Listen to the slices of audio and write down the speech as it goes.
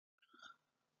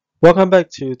Welcome back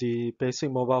to the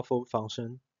basic mobile phone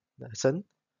function lesson.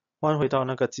 欢迎回到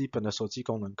那个基本的手机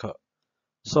功能课。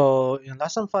So in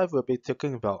lesson 5, we'll be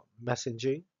talking about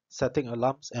messaging, setting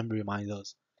alarms and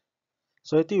reminders.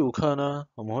 所以第5课呢，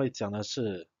我们会讲的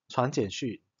是传简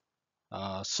讯、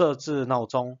设置闹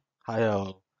钟，还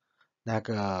有那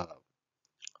个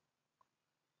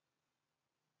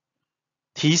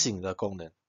提醒的功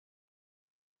能。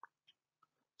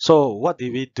So what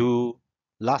did we do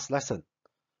last lesson?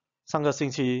 上个星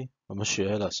期我们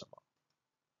学了什么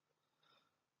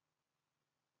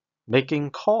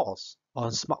？Making calls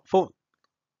on smartphone.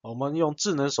 我们用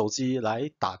智能手机来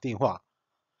打电话。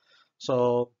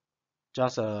So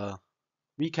just a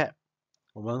recap.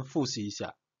 我们复习一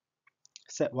下。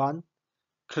Step 1,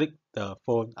 click the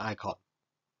phone icon.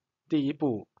 第一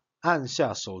步，按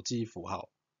下手机符号。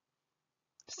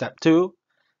Step 2,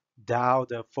 dial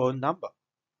the phone number.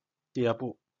 第二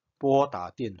步，拨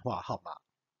打电话号码。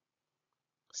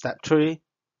Step 3,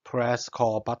 press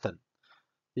call button.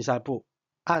 第三步，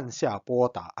按下拨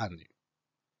打按钮。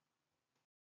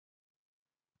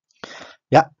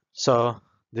Yeah, so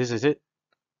this is it.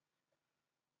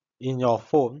 In your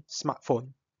phone,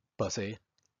 smartphone per se,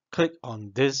 click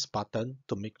on this button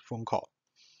to make phone call.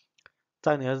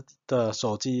 在你的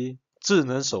手机，智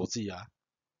能手机啊，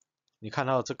你看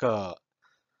到这个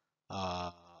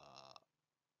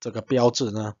标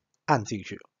志呢，按进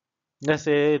去。Let's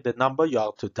say the number you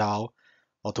have to dial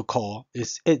or to call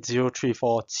is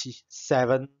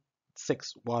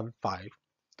 80347615.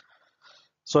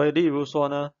 所以例如说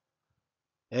呢，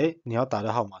你要打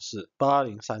的号码是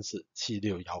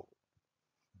80347615。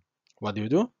What do you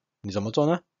do? 你怎么做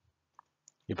呢？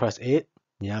 You press 8,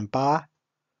 你按8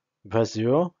 press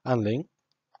 0, 按0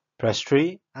 press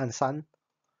 3, 按3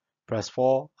 press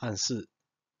 4, 按4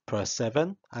 press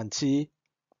 7, 按7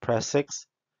 press 6,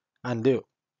 按6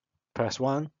 press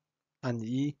 1, 按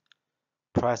1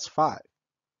 press 5,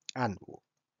 按5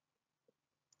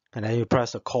 and then you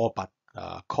press the call button,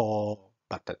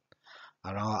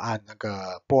 然后按那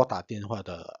个拨打电话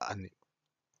的按钮。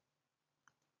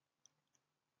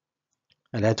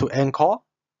And then to end call,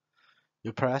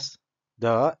 you press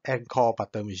the end call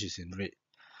button which is in red.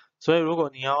 所以如果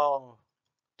你要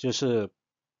就是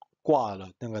挂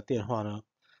了那个电话呢，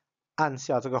按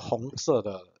下这个红色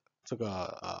的这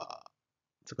个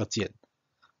键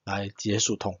来结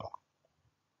束通话。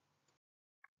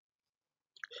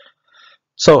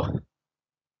So,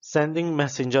 sending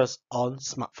messages on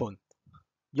smartphone.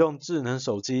 用智能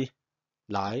手机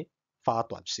来发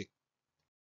短信。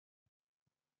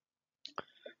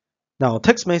Now,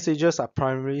 text messages are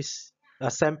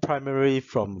sent primarily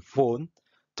from phone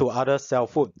to other cell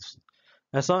phones.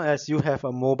 As long as you have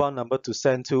a mobile number to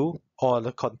send to or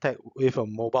the contact with a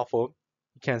mobile phone,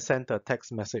 you can send a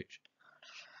text message.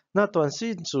 那短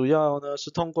信主要呢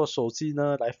是通过手机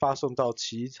呢来发送到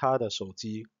其他的手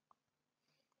机。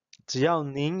只要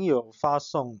您有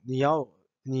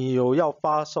要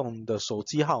发送的手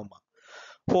机号码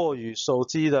或与手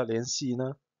机的联系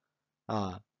呢，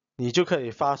你就可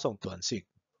以发送短信。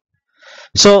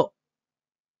So,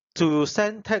 to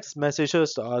send text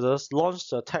messages to others, launch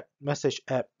the text message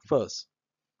app first.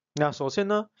 那首先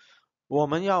呢，我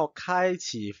们要开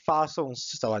启发送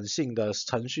短信的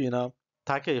程序呢，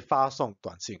才可以发送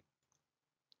短信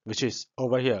 ，which is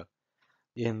over here.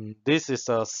 This is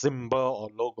a symbol or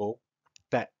logo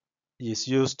that is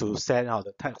used to send out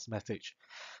the text message.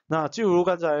 那就如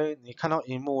刚才你看到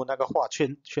荧幕那个画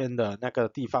圈圈的那个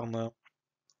地方呢，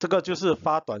这个就是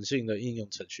发短信的应用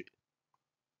程序。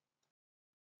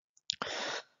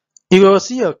You will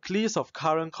see a list of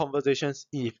current conversations,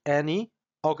 if any,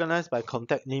 organized by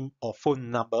contact name or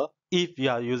phone number if you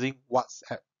are using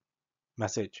WhatsApp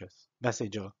Messenger.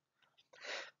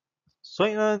 所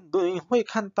以呢，你会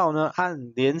看到呢，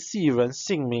按联系人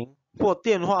姓名或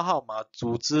电话号码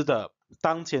组织的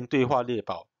当前对话列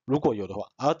表，如果有的话，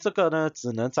而这个呢，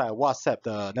只能在 WhatsApp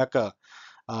的那个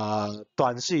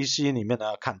短信息里面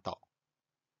呢看到。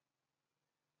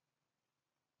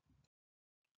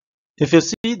If you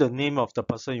see the name of the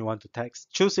person you want to text,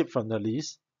 choose it from the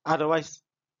list. Otherwise,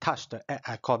 touch the add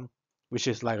icon, which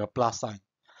is like a plus sign.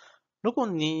 如果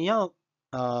你要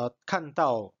看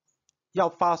到要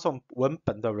发送文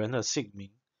本的人的姓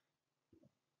名，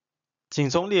请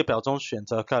从列表中选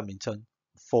择该名称，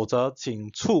否则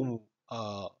请触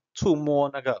摸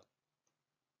那个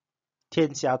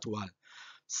添加图案，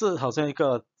是好像一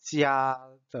个加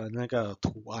的那个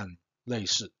图案类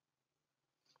似。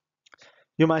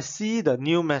You might see the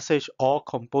new message or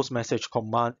compose message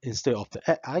command instead of the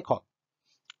add icon.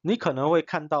 你可能会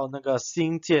看到那个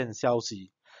新建消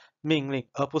息命令，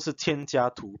而不是添加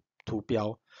图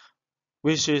标。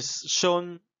which is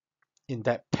shown in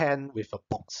that pen with a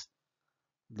box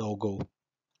logo.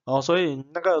 所以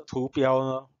那个图标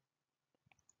呢，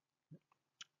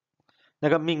那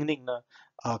个命令呢，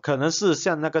可能是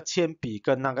像那个铅笔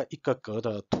跟那个一个格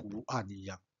的图案一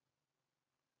样。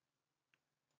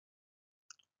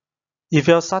If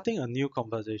you're starting a new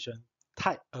conversation,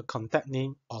 type a contact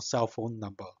name or cell phone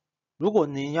number. 如果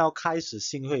您要开始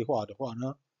新会话的话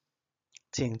呢，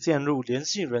请键入联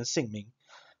系人姓名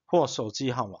或手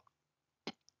机号码。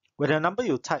When the number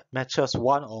you type matches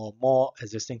one or more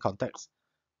existing contacts,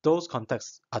 those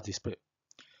contacts are displayed.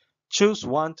 Choose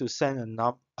one to send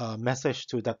a message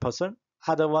to that person.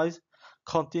 Otherwise,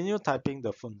 continue typing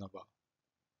the phone number.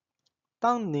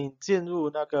 当你键入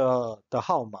那个的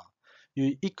号码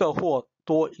与一个或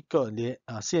多一个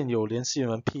现有联系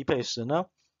人匹配时呢，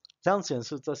将显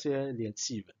示这些联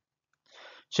系人。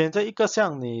选择一个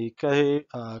向你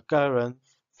该人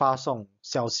发送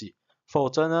消息，否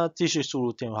则呢，继续输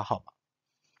入电话号码。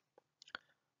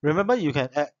Remember, you can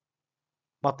add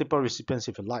multiple recipients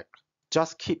if you like.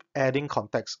 Just keep adding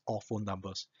contacts or phone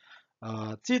numbers.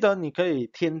 记得你可以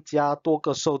添加多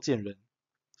个收件人，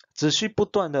只需不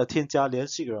断的添加联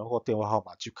系人或电话号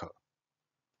码就可。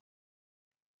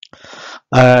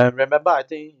Remember, I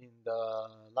think in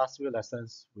the last few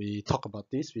lessons we talked about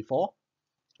this before.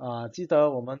 记得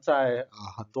我们在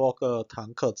很多个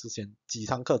几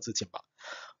堂课之前吧，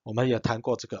我们也谈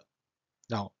过这个。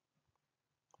Now,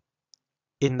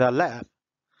 in the lab,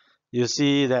 you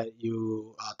see that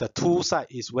the tool side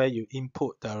is where you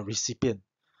input the recipient,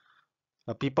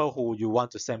 the people who you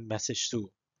want to send message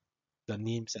to, the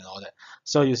names and all that.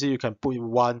 So you see you can put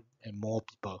one and more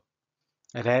people.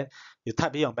 And then you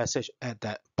type in your message at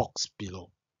that box below.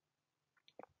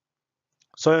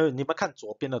 所以你们看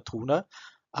左边的图呢，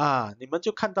你们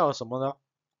就看到了什么呢？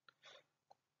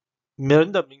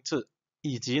人的名字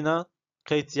以及呢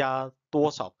可以加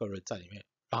多少个人在里面，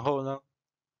然后呢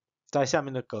在下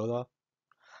面的格呢，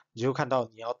你就看到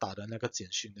你要打的那个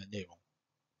简讯的内容。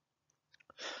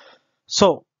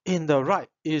So in the right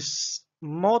is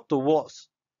more towards,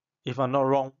 if I'm not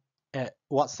wrong, at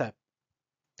WhatsApp.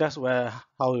 That's where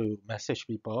how you message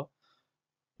people.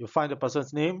 You find the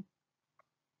person's name,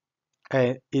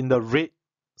 and in the red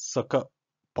circle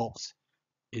box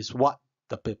is what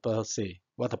the people say,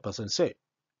 what the person say.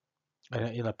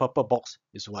 And in the purple box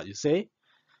is what you say.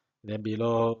 And then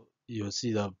below you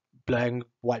see the blank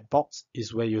white box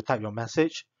is where you type your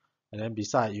message. And then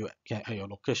beside you can add your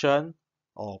location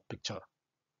or picture.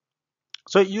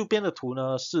 所以右边的图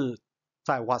呢是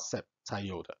在 WhatsApp 才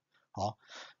有的。好，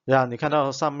你看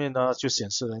到上面呢就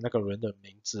显示了那个人的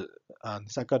名字，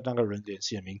再跟那个人联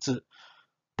系的名字。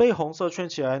被红色圈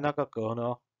起来那个格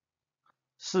呢，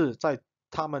是在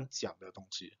他们讲的东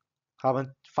西，他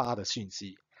们发的讯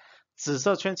息。紫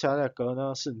色圈起来的格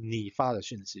呢，是你发的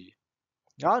讯息。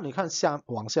然后你看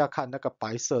往下看那个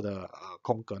白色的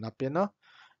空格那边呢，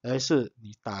是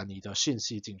你打你的讯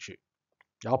息进去。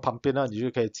然后旁边呢，你就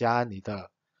可以加你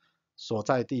的所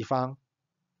在地方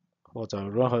或者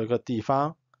任何一个地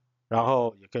方，然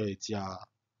后也可以加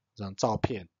照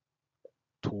片、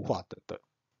图画等等。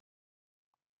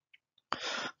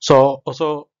So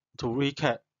also to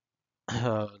recap,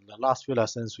 the last few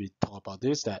lessons we talked about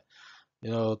this, that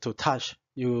to touch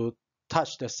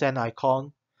the send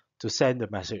icon to send the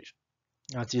message.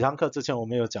 几堂课之前我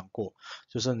们有讲过，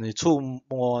就是你触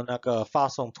摸那个发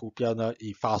送图标呢，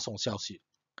以发送消息。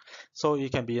So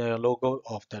it can be a logo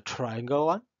of the triangle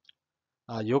one.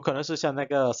 有可能是像那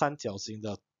个三角形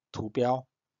的图标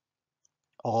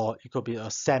 ，or it could be a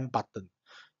send button.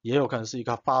 也有可能是一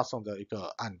个发送的一个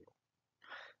按钮。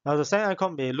Now the send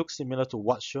icon may look similar to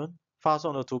what's shown. 发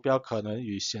送的图标可能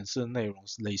与显示内容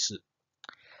类似。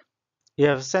If you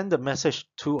have sent the message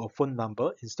to a phone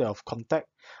number instead of contact,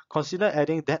 consider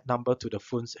adding that number to the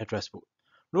phone's address book.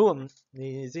 如果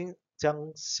你已经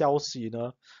将消息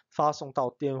呢发送到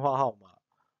电话号码，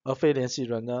而非联系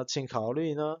人呢，请考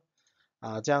虑呢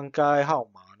将该号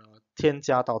码呢添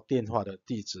加到电话的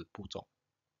地址簿中。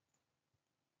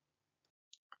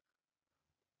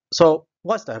So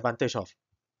what's the advantage of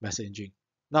messaging?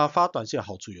 那发短信的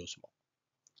好处有什么？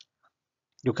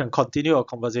 You can continue a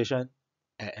conversation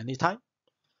at any time.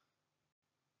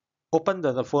 Open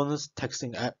the phone's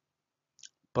texting app,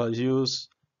 peruse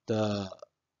the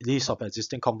list of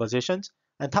existing conversations,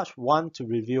 and touch one to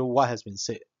review what has been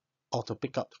said or to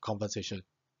pick up the conversation,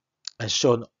 as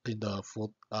shown in the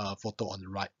photo on the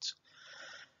right.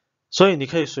 所以你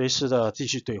可以随时的继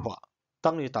续对话。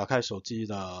当你打开手机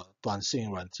的短信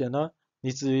软件呢，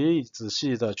你只需仔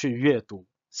细的去阅读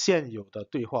现有的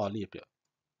对话列表，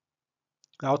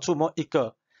然后触摸一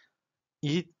个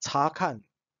以查看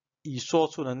已说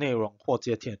出的内容或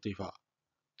接听的对方，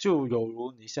就有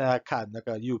如你现在看那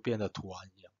个右边的图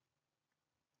案一样。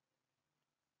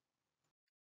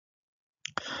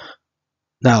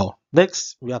Now,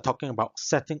 next we are talking about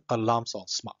setting alarms on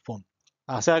smartphone.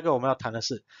 下一个我们要谈的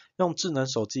是用智能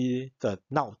手机的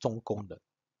闹钟功能。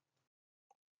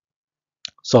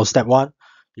So step 1,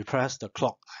 you press the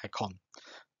clock icon.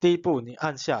 第一步，你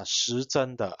按下时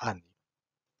针的按钮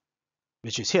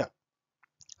 ，which is here,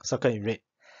 circle in red.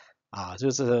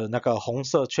 就是那个红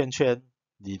色圈圈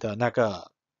里的那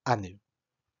个按钮。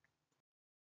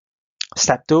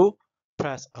Step 2,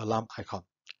 press alarm icon.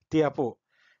 第二步，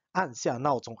按下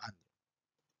闹钟按钮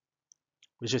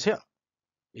 ，which is here,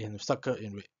 in circle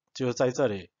in red. 就是在这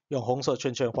里用红色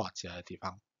圈圈画起来的地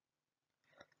方。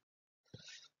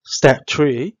Step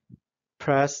 3,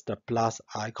 press the plus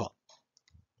icon.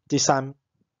 第三，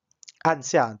按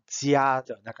下加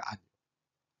的那个按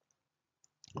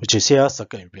钮 ，which is here,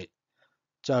 circle in red.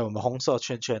 在我们红色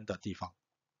圈圈的地方。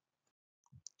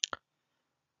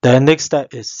The next step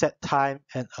is set time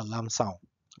and alarm sound.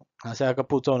 下一个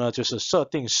步骤呢，就是设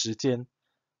定时间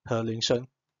和铃声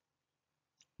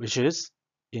 ，which is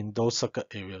in those circle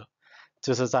area.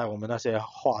 就是在我们那些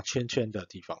画圈圈的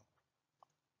地方。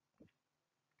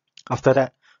After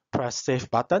that, press save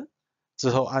button. 之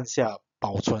后按下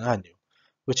保存按钮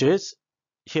 ，which is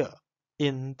here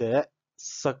in the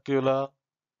circular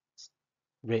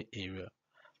red area.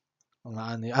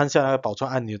 你按下那个保存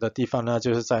按钮的地方呢，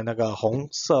就是在那个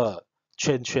红色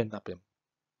圈圈那边。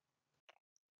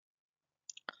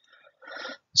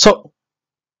So,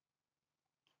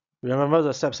 remember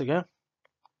the steps again.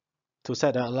 To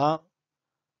set the alarm,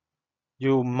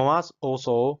 you must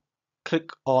also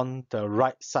click on the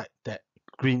right side, that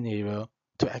green area,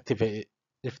 to activate it.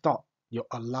 If not, your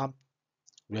alarm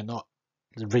will not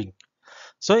ring.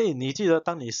 所以你记得，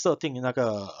当你设定那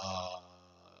个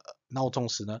闹钟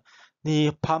时呢，你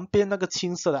旁边那个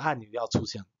青色的按钮要出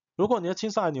现。如果你的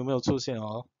青色按钮没有出现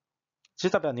哦，其实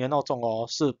代表你的闹钟哦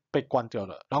是被关掉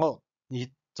了，然后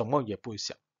你怎么也不会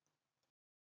响。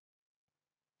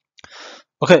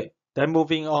Okay, then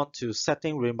moving on to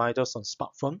setting reminders on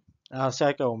smartphone.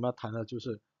 下一个我们要谈的就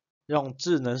是用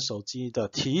智能手机的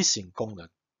提醒功能。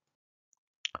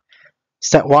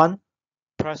Step 1,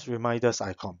 press reminders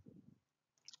icon.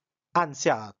 按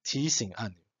下提醒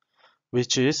按钮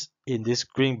 ，which is in this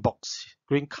green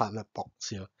color box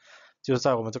here. 就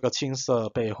在我们这个青色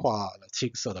被画了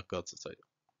青色的格子这里。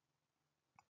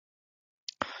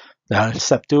然后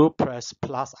Step 2, press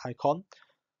plus icon.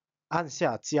 按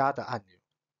下加的按钮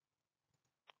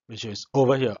 ，which is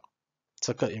over here.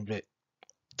 这个 in red.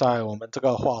 在我们这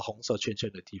个画红色圈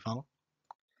圈的地方。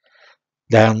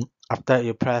Then after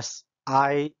you press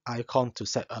I icon to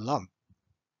set alarm.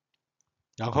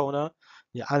 然后呢，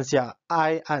你按下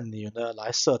I 按钮呢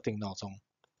来设定闹钟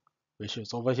 ，which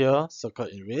is over here, circle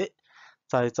in red.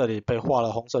 在这里被画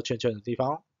了红色圈圈的地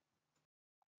方。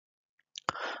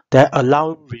That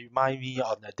allow remind me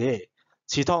on the day.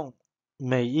 启动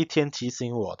每一天提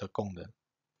醒我的功能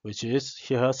 ，which is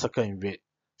here, circle in red.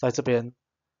 在这边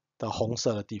的红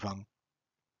色的地方，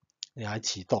你来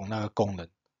启动那个功能。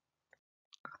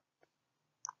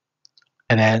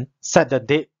And then set the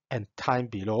date and time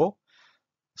below.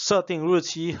 设定日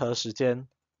期和时间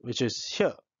 ，which is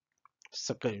here,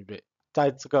 circle in red.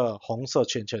 在这个红色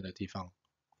圈圈的地方。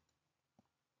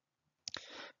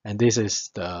And this is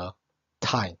the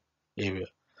time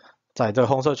area. 在这个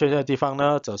红色圈圈的地方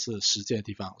呢，则是时间的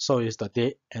地方。So is the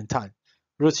date and time.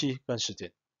 日期跟时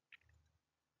间。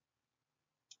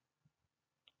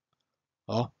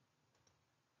And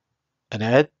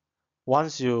then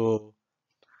once you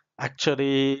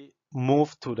actually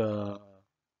move to the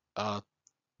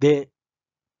date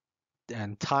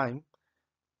and time,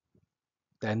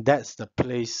 then that's the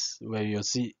place where you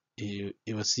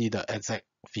will see the exact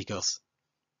figures.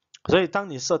 所以当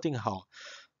你设定好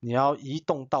你要移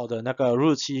动到的那个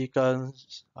日期跟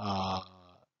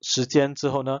时间之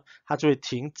后呢，它就会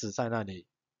停止在那里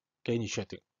给你确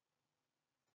定。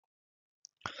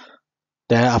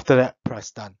Then after that,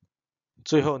 press done.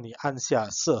 最后你按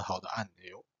下设好的按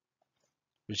钮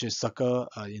 ，which is circle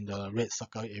in the red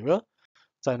circle area.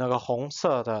 在那个红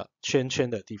色的圈圈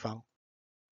的地方。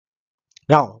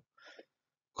Now,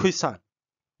 quiz time.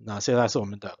 那现在是我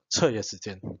们的测验时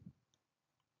间。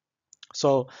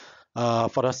So,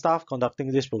 for the staff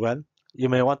conducting this program, you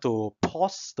may want to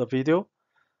pause the video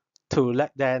to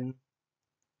let them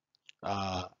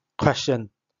to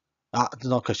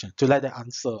let them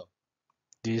answer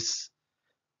this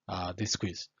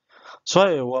quiz.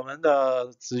 所以我们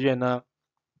的职员呢，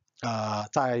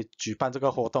在举办这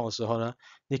个活动的时候呢，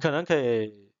你可能可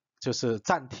以就是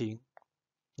暂停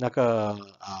那个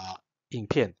影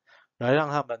片，来让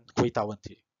他们回答问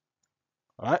题。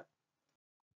Alright?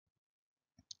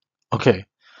 Okay.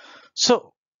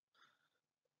 So,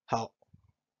 好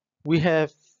we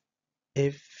have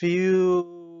a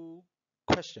few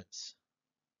questions.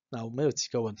 那我们有几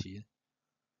个问题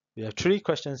 ？We have 3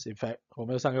 questions. In fact, 我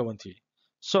们有3个问题。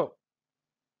So,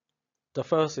 the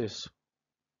first is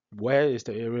where is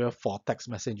the area for text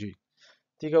messaging?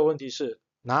 第一个问题是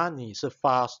哪里是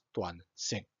发短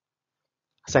信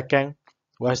 ？Second,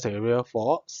 where is the area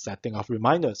for setting of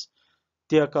reminders?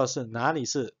 第二个是哪里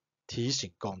是提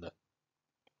醒功能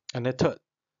 ？And the third,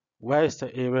 where is the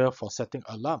area for setting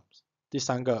alarms? 第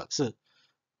三个是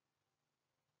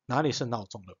哪里是闹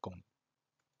钟的功能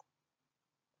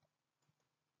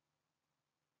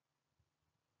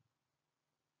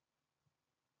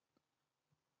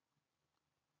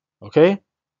 ？Okay,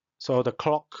 so the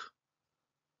clock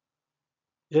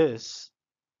is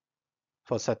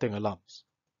for setting alarms.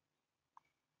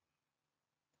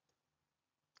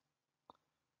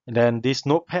 And then this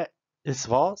notepad is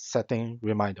for setting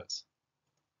reminders.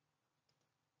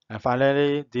 And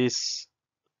finally, this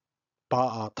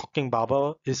talking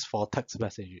bubble is for text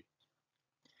messaging.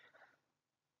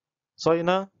 所以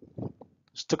呢，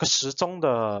这个时钟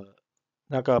的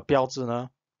那个标志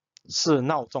呢，是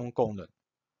闹钟功能。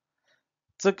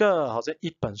这个好像一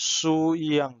本书一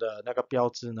样的那个标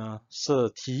志呢，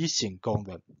是提醒功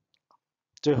能。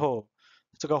最后，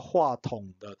这个话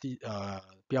筒的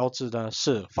标志呢，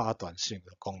是发短信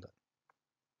的功能。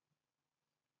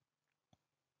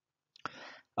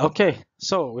Okay,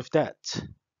 so with that,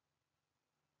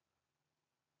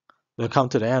 we'll come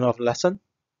to the end of the lesson,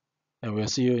 and we'll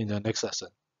see you in the next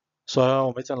lesson. 所以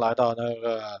我们已经来到那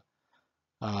个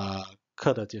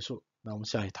课的结束，那我们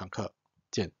下一堂课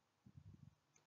见。